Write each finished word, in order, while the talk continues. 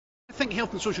think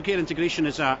health and social care integration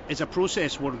is a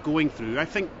process we're going through. I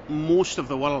think most of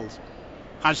the world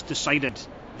has decided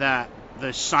that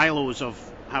the silos of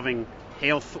having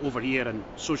health over here and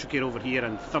social care over here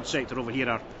and third sector over here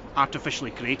are artificially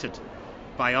created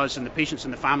by us, and the patients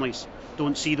and the families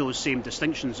don't see those same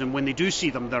distinctions, and when they do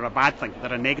see them, they're a bad thing,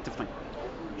 they're a negative thing.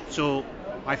 So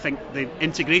I think the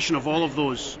integration of all of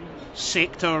those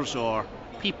sectors or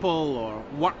people or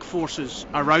workforces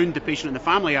around the patient and the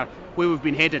family are where we've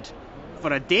been headed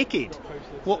for a decade.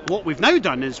 What we've now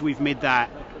done is we've made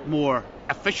that more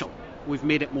official, we've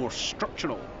made it more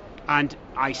structural, and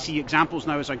I see examples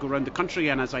now as I go around the country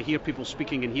and as I hear people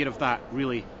speaking and hear of that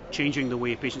really changing the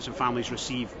way patients and families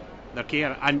receive their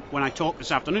care. And when I talk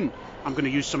this afternoon, I'm going to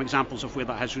use some examples of where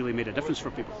that has really made a difference for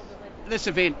people. This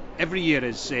event every year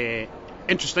is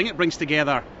interesting. It brings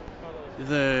together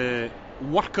the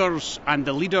workers and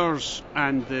the leaders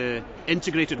and the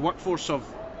integrated workforce of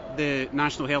the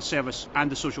National Health Service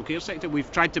and the social care sector. We've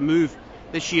tried to move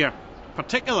this year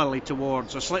particularly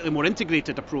towards a slightly more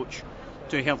integrated approach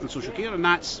to health and social care, and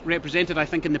that's represented, I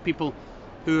think, in the people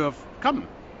who have come.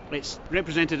 It's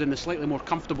represented in the slightly more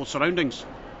comfortable surroundings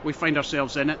we find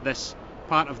ourselves in at this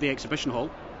part of the exhibition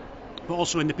hall, but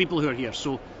also in the people who are here.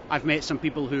 So I've met some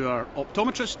people who are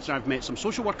optometrists, I've met some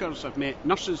social workers, I've met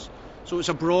nurses, so it's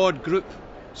a broad group,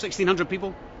 1,600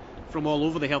 people from all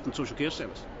over the health and social care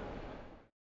service.